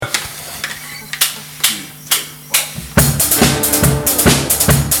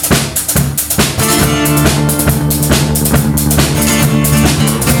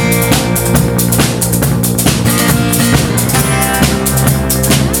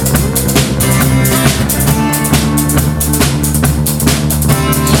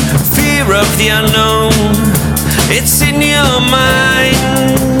the unknown. It's in your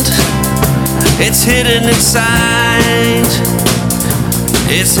mind. It's hidden inside.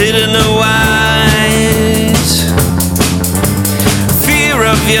 It's hidden wide. Fear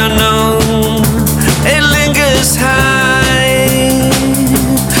of the unknown. It lingers high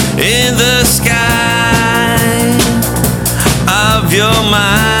in the sky of your mind.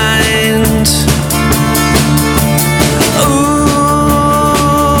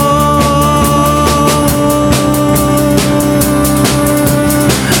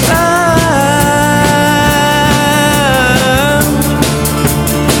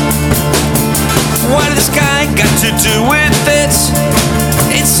 What has the sky got to do with it?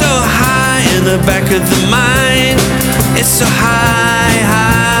 It's so high in the back of the mind. It's so high,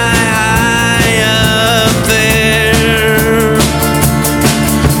 high, high up there.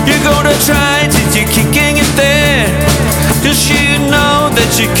 You're gonna try till you can get there, 'cause you know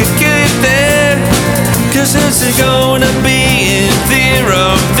that you can get there. 'Cause it's gonna be in fear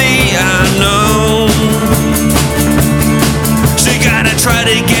of the unknown. So you gotta try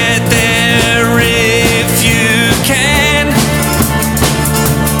to get there if you can.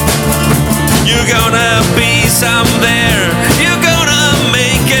 You're gonna be somewhere. You're gonna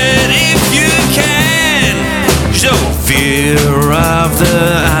make it if you can. So fear of the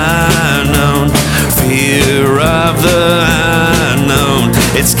unknown. Fear of the unknown.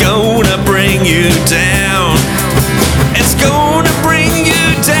 It's gonna bring you down. It's gonna bring you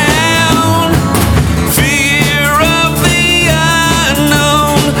down. Fear of the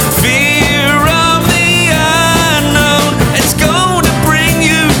unknown. Fear of the unknown. It's gonna bring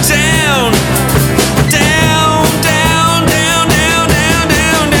you down. Down, down, down, down, down,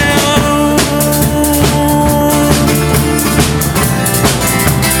 down, down.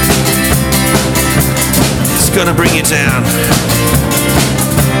 It's gonna bring you down.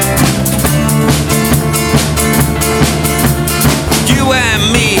 You and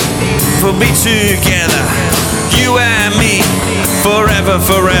me, we'll be together. You and me, forever,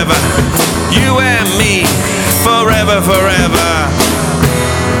 forever. You and me, forever, forever.